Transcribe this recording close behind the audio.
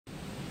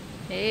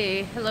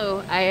Hey,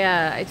 hello.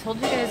 I told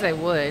you guys I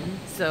would,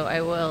 so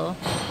I will.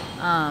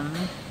 Um,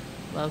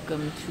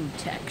 Welcome to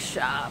Tech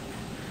Shop.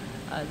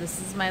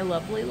 This is my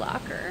lovely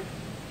locker.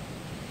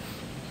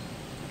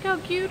 Look how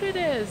cute it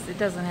is. It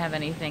doesn't have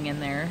anything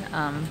in there.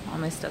 All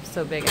my stuff's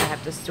so big I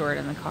have to store it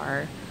in the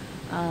car.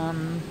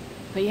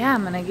 But yeah,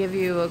 I'm gonna give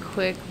you a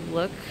quick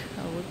look,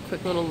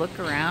 quick little look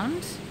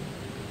around.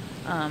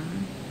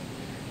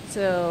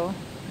 So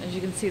as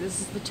you can see,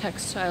 this is the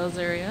textiles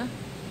area.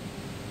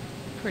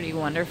 Pretty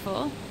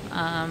wonderful.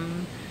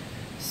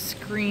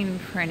 Screen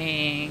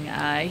printing,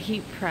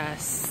 heat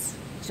press,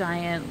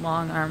 giant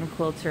long arm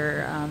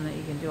quilter that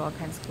you can do all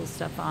kinds of cool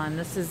stuff on.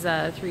 This is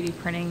 3D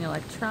printing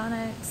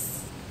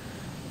electronics.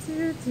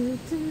 I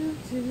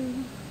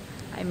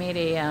made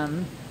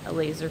a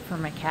laser for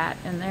my cat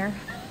in there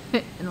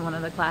in one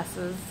of the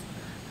classes,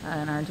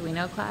 an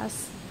Arduino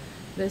class.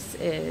 This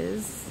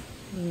is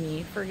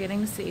me for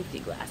getting safety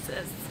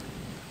glasses.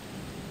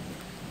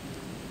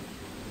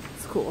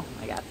 It's cool.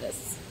 I got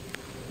this.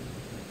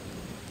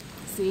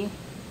 See?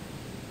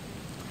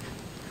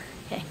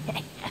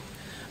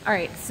 All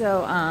right,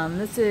 so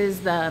this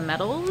is the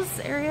metals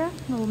area,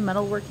 little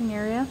metal working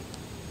area.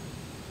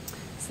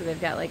 So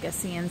they've got like a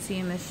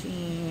CNC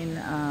machine,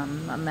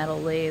 a metal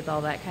lathe,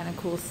 all that kind of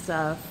cool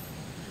stuff.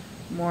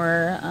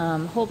 More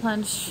hole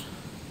punch,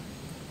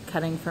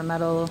 cutting for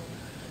metal,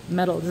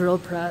 metal drill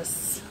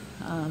press,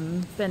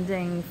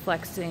 bending,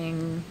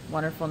 flexing,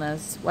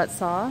 wonderfulness, wet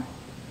saw.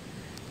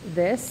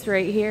 This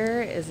right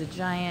here is a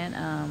giant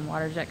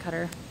water jet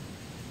cutter.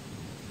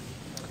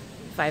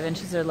 5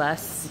 inches or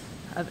less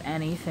of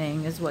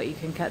anything is what you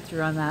can cut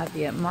through on that,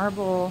 be it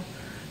marble,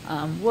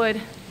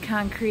 wood,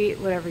 concrete,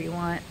 whatever you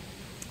want.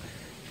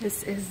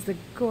 This is the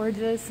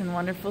gorgeous and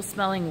wonderful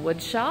smelling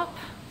wood shop.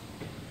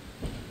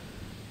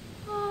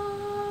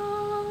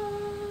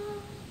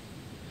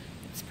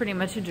 It's pretty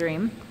much a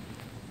dream.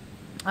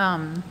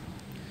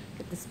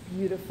 Get this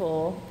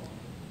beautiful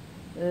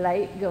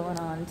light going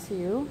on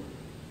too.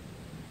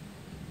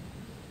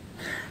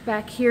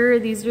 Back here,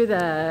 these are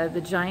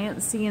the giant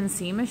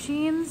CNC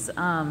machines. So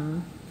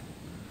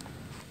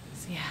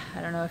yeah,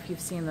 I don't know if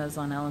you've seen those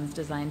on Ellen's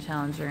Design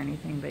Challenge or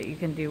anything, but you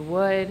can do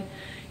wood,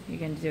 you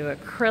can do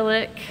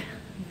acrylic.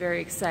 I'm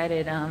very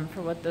excited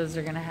for what those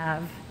are gonna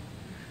have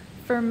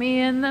for me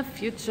in the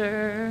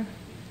future.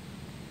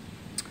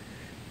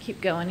 Keep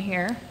going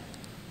here.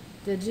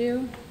 Did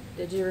you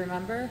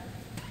remember?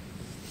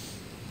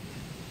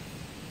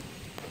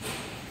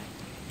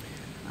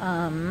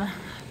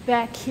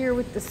 Back here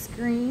with the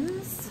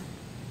screens.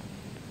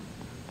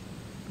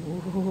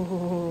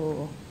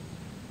 Ooh.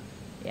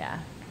 Yeah,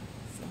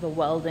 so the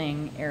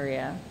welding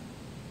area.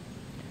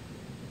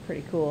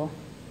 Pretty cool.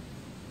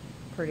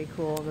 Pretty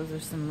cool. Those are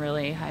some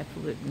really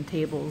highfalutin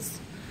tables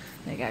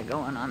they got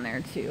going on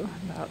there too.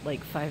 About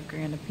like $5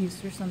 grand a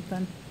piece or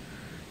something,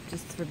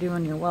 just for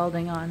doing your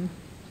welding on.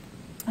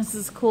 This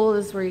is cool.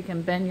 This is where you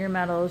can bend your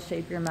metal,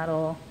 shape your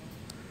metal,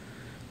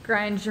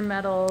 grind your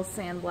metal,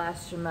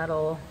 sandblast your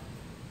metal,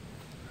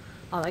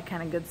 all that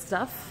kind of good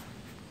stuff.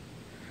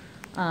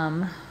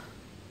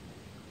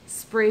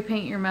 Spray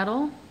paint your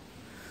metal.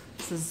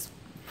 This is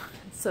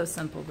so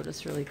simple, but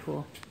it's really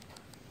cool.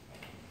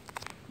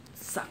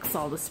 Sucks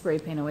all the spray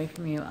paint away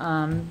from you.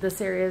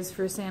 This area is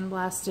for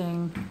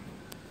sandblasting.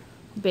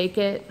 Bake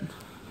it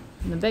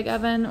in the big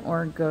oven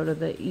or go to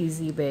the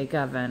easy bake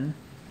oven.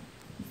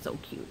 It's so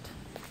cute.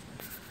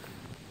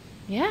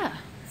 Yeah,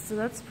 so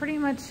that's pretty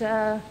much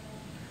the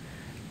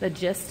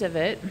gist of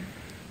it.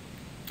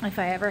 If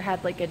I ever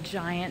had like a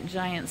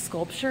giant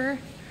sculpture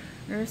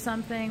or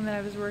something that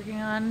I was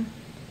working on,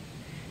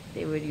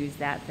 they would use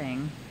that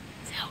thing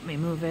to help me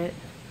move it.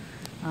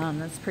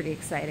 That's pretty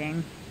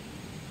exciting.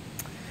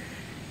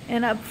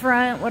 And up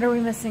front, what are we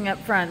missing up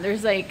front?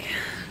 There's like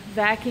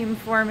vacuum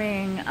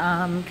forming,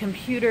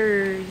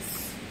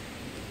 computers,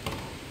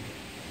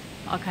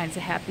 all kinds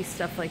of happy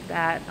stuff like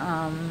that.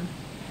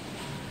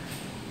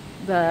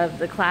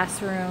 The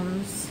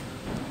classrooms.